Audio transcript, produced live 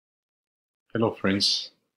Hello,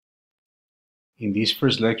 friends. In this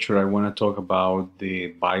first lecture, I want to talk about the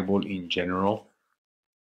Bible in general.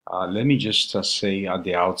 Let me just say at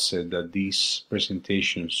the outset that these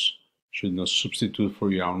presentations should not substitute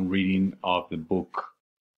for your own reading of the book.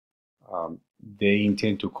 They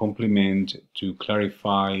intend to complement, to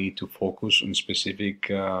clarify, to focus on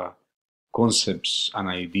specific concepts and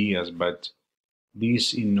ideas, but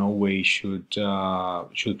this in no way should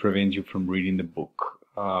prevent you from reading the book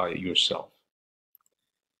yourself.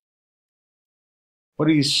 What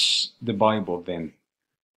is the Bible then?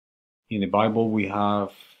 In the Bible, we have,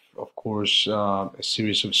 of course, a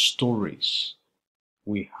series of stories.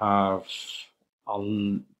 We have a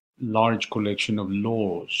large collection of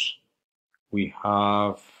laws. We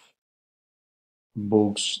have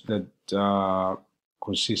books that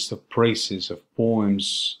consist of praises, of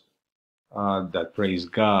poems that praise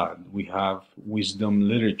God. We have wisdom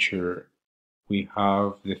literature. We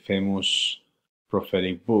have the famous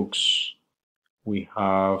prophetic books. We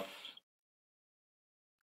have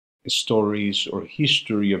stories or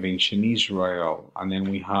history of ancient Israel, and then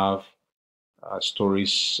we have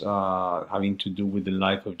stories having to do with the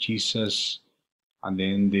life of Jesus, and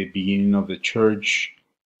then the beginning of the church,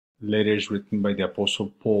 letters written by the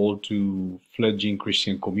Apostle Paul to fledgling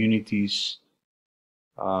Christian communities.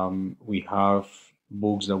 We have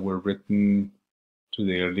books that were written to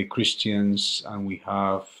the early Christians, and we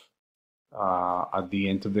have at the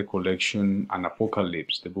end of the collection an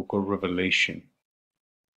Apocalypse, the book of Revelation.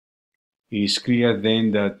 It is clear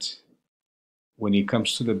then that when it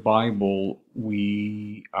comes to the Bible,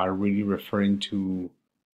 we are really referring to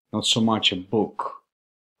not so much a book,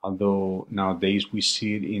 although nowadays we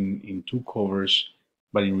see it in two covers,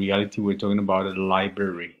 but in reality we're talking about a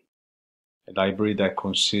library that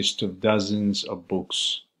consists of dozens of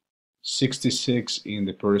books, 66 in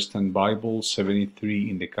the Protestant Bible, 73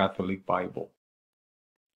 in the Catholic Bible.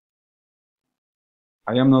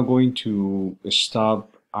 I am not going to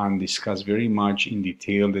stop and discuss very much in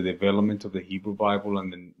detail the development of the Hebrew Bible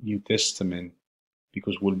and the New Testament,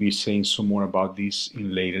 because we'll be saying some more about this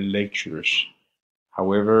in later lectures.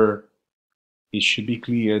 However, it should be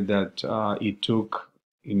clear that it took,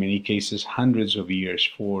 in many cases, hundreds of years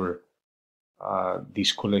for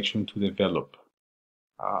this collection to develop.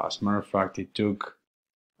 As a matter of fact, it took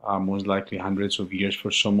most likely hundreds of years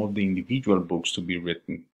for some of the individual books to be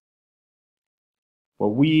written. What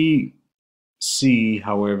we see,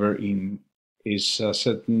 however, is a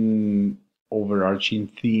certain overarching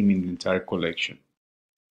theme in the entire collection,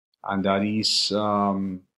 and that is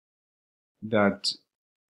that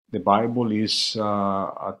the Bible is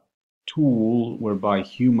a tool whereby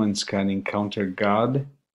humans can encounter God.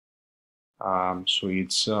 So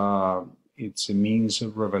it's a means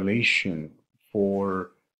of revelation for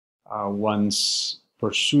one's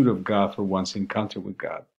pursuit of God, for one's encounter with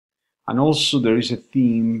God. And also there is a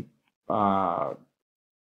theme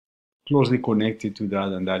closely connected to that,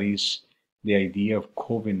 and that is the idea of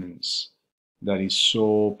covenants that is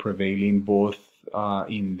so prevailing both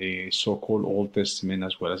in the so-called Old Testament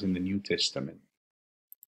as well as in the New Testament.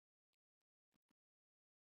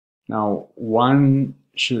 Now, one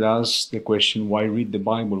should ask the question, why read the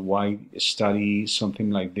Bible? Why study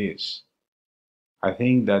something like this? I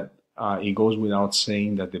think that it goes without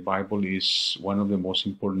saying that the Bible is one of the most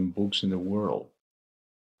important books in the world,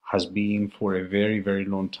 has been for a very, very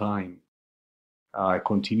long time. It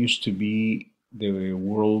continues to be the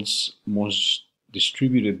world's most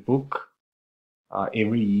distributed book.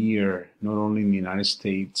 Every year, not only in the United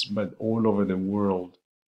States, but all over the world,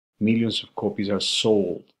 millions of copies are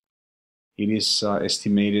sold. It is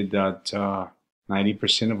estimated that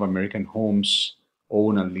 90% of American homes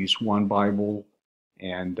own at least one Bible.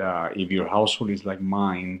 And if your household is like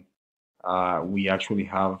mine, we actually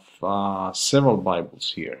have several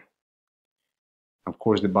Bibles here. Of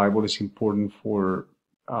course, the Bible is important for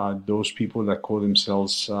those people that call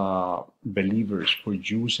themselves believers, for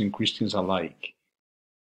Jews and Christians alike.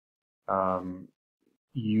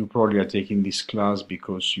 You probably are taking this class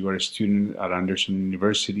because you are a student at Anderson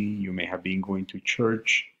University. You may have been going to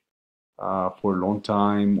church for a long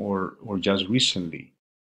time or just recently,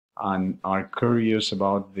 and are curious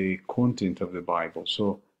about the content of the Bible.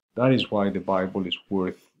 So that is why the Bible is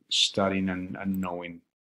worth studying and knowing.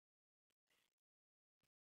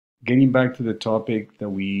 Getting back to the topic that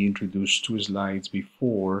we introduced 2 slides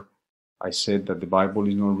before, I said that the Bible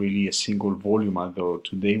is not really a single volume, although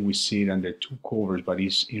today we see it under 2 covers, but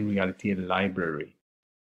it's in reality a library.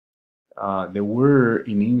 The word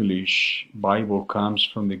in English, Bible, comes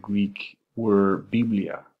from the Greek word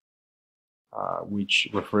biblia, which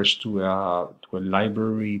refers to a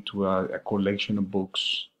library, to a collection of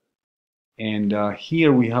books. And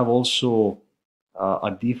here we have also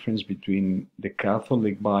a difference between the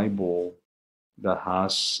Catholic Bible that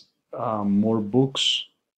has more books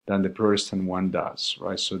than the Protestant one does,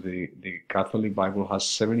 right? So the Catholic Bible has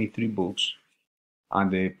 73 books, and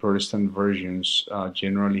the Protestant versions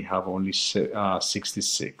generally have only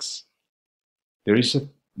 66. There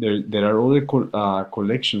are other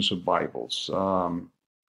collections of Bibles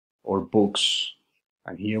or books,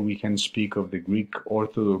 and here we can speak of the Greek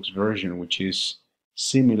Orthodox version, which is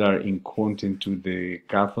similar in content to the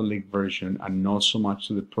Catholic version and not so much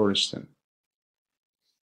to the Protestant.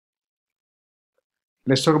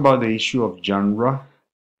 Let's talk about the issue of genre.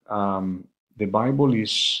 The Bible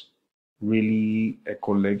is really a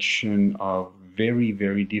collection of very,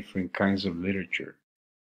 very different kinds of literature.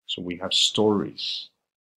 So we have stories,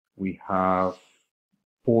 we have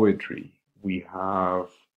poetry, we have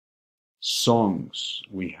songs,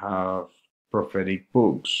 we have prophetic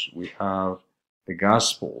books, we have the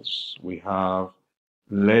Gospels, we have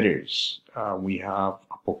letters, we have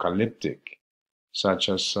apocalyptic, such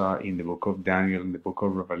as in the book of Daniel and the book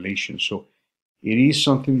of Revelation. So it is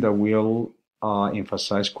something that we'll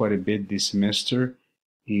emphasize quite a bit this semester,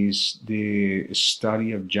 is the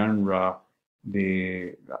study of genre,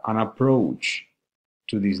 an approach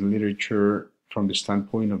to this literature from the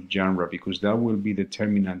standpoint of genre, because that will be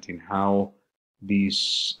determinant in how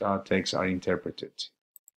these texts are interpreted.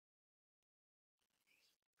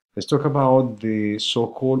 Let's talk about the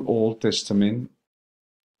so-called Old Testament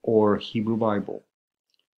or Hebrew Bible.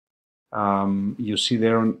 You see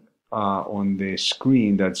there on the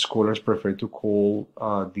screen that scholars prefer to call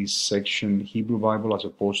this section Hebrew Bible as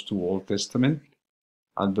opposed to Old Testament,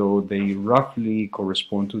 although they roughly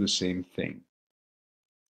correspond to the same thing.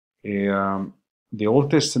 The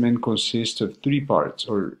Old Testament consists of three parts,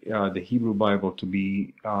 or the Hebrew Bible, to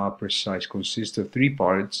be precise, consists of three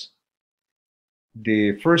parts.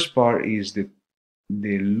 The first part is the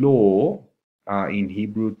law, in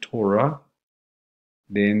Hebrew, Torah,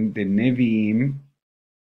 then the Nevi'im,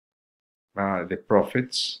 the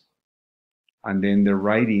prophets, and then the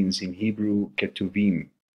writings in Hebrew, Ketuvim.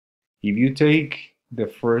 If you take the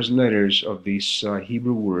first letters of these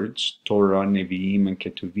Hebrew words, Torah, Nevi'im, and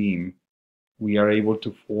Ketuvim, we are able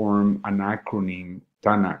to form an acronym,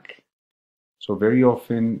 Tanakh. So very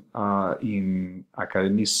often in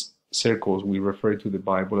academic circles, we refer to the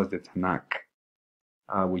Bible as the Tanakh,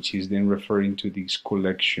 which is then referring to this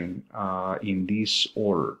collection in this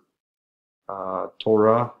order,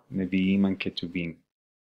 Torah, Nevi'im, and Ketuvim.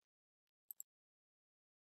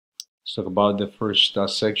 Let's talk about the first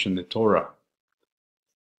section, the Torah.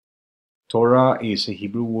 Torah is a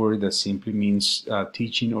Hebrew word that simply means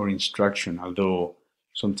teaching or instruction, although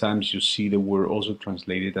sometimes you see the word also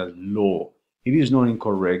translated as law. It is not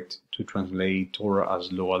incorrect to translate Torah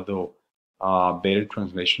as law, although better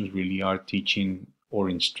translations really are teaching or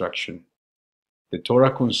instruction. The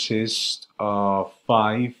Torah consists of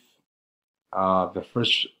the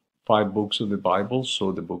first 5 books of the Bible,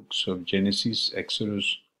 so the books of Genesis,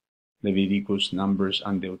 Exodus, Leviticus, Numbers,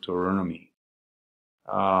 and Deuteronomy.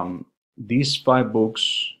 These 5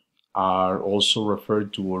 books are also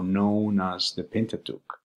referred to or known as the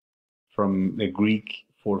Pentateuch, from the Greek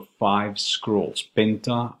for 5 scrolls.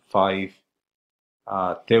 Penta, 5,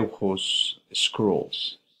 teuchos,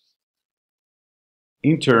 scrolls.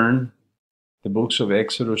 In turn, the books of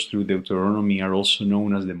Exodus through Deuteronomy are also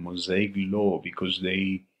known as the Mosaic Law because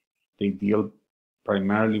they deal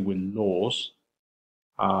primarily with laws,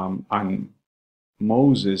 and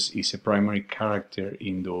Moses is a primary character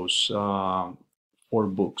in those 4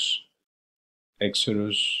 books: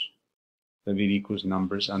 Exodus, Leviticus,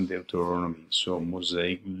 Numbers, and Deuteronomy. So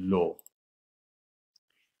Mosaic Law.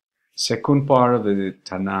 Second part of the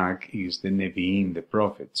Tanakh is the Nevi'im, the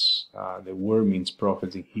prophets. The word means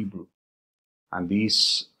prophets in Hebrew. And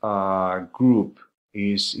this group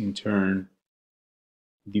is in turn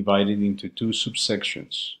divided into 2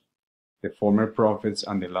 subsections: the former prophets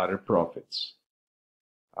and the latter prophets.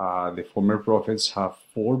 The former prophets have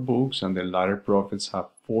 4 books and the latter prophets have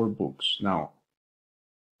 4 books. Now,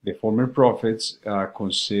 the former prophets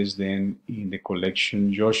consist then in the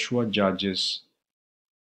collection Joshua, Judges,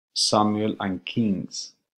 Samuel, and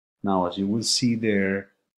Kings. Now, as you will see there,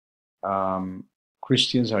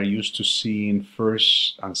 Christians are used to seeing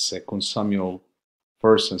 1st and 2nd Samuel,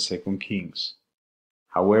 1st and 2nd Kings.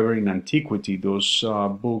 However, in antiquity, those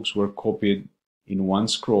books were copied in one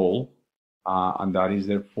scroll, and that is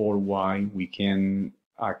therefore why we can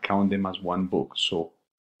count them as one book. So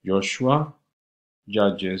Joshua,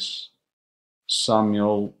 Judges,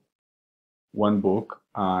 Samuel, one book,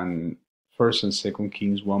 and 1st and 2nd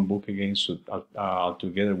Kings, one book again. So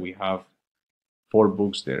altogether we have 4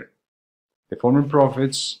 books there. The Former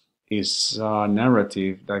Prophets is a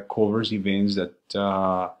narrative that covers events that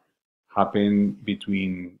happened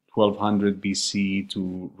between 1200 BC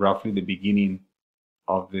to roughly the beginning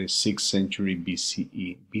of the 6th century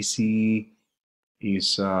BCE. BCE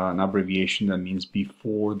is an abbreviation that means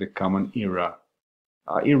before the Common Era.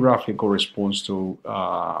 It roughly corresponds to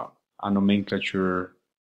a nomenclature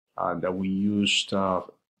that we used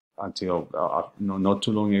until not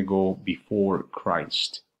too long ago, before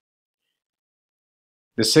Christ.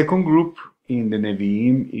 The second group in the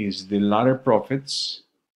Nevi'im is the latter prophets,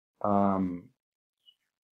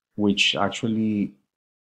 which actually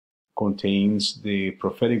contains the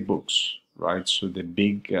prophetic books, right? So the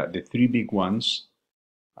 3 big ones,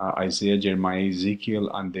 Isaiah, Jeremiah, Ezekiel,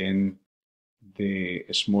 and then the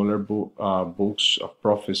smaller books of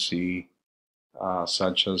prophecy,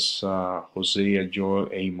 such as Hosea, Joel,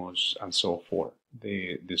 Amos, and so forth,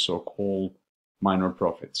 the so-called minor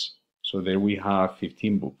prophets. So there we have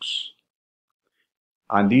 15 books.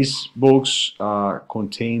 And these books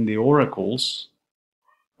contain the oracles,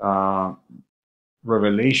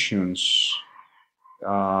 revelations,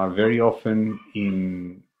 very often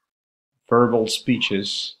in verbal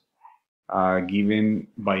speeches given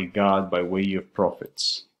by God by way of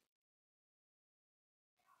prophets.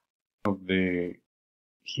 Of the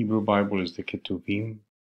Hebrew Bible is the Ketuvim.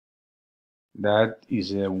 That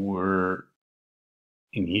is a word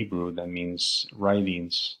in Hebrew that means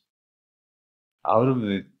writings. Out of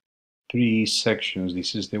the 3 sections,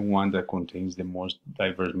 this is the one that contains the most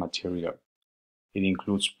diverse material. It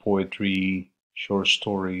includes poetry, short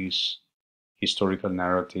stories, historical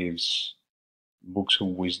narratives, books of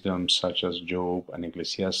wisdom such as Job and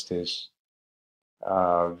Ecclesiastes,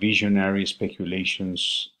 visionary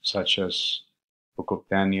speculations such as Book of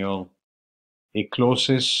Daniel. It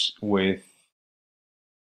closes with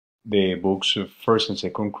the books of 1st and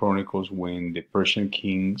 2nd Chronicles, when the Persian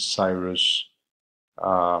king Cyrus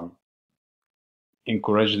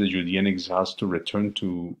encouraged the Judean exiles to return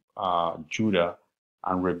to Judah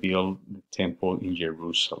and rebuild the temple in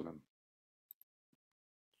Jerusalem.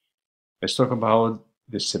 Let's talk about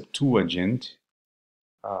the Septuagint.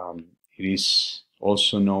 It is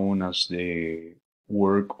also known as the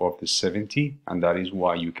work of the 70, and that is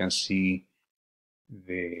why you can see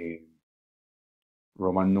the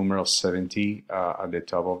Roman numeral 70 at the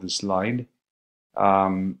top of the slide.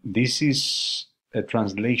 This is a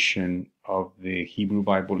translation of the Hebrew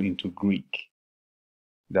Bible into Greek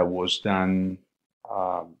that was done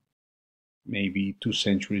maybe 2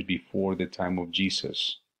 centuries before the time of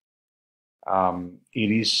Jesus.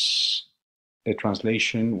 It is a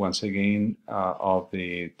translation, once again, of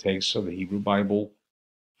the text of the Hebrew Bible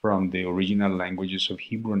from the original languages of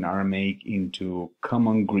Hebrew and Aramaic into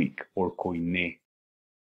Common Greek, or Koine.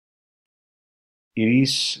 It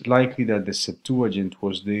is likely that the Septuagint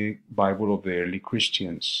was the Bible of the early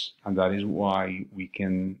Christians, and that is why we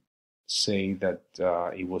can say that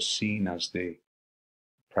it was seen as the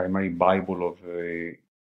primary Bible of the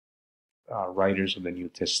writers of the New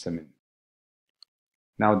Testament.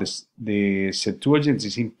 Now, the Septuagint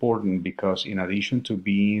is important because, in addition to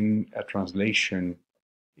being a translation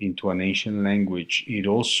into an ancient language, it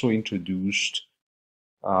also introduced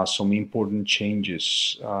some important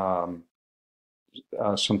changes,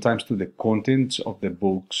 sometimes to the contents of the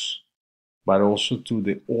books, but also to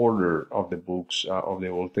the order of the books of the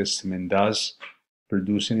Old Testament, thus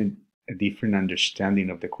producing a different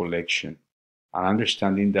understanding of the collection, an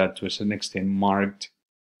understanding that to a certain extent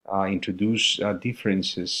introduced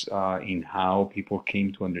differences in how people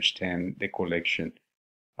came to understand the collection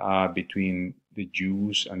between the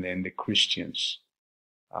Jews and then the Christians.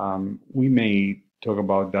 We may talk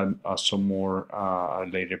about that some more at a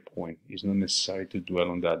later point. It's not necessary to dwell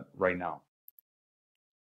on that right now.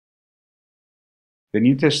 The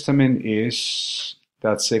New Testament is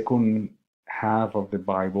that second half of the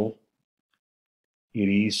Bible. It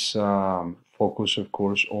is focused, of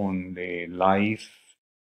course, on the life,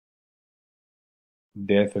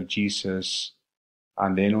 death of Jesus,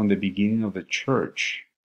 and then on the beginning of the church.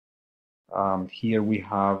 Here we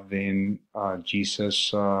have then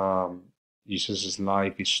Jesus's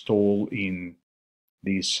life is told in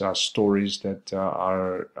these stories that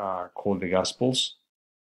are called the Gospels.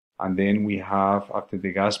 And then we have, after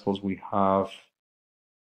the Gospels, we have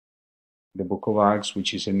the book of Acts,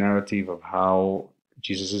 which is a narrative of how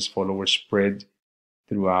Jesus' followers spread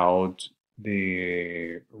throughout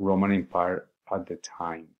the Roman Empire at the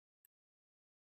time.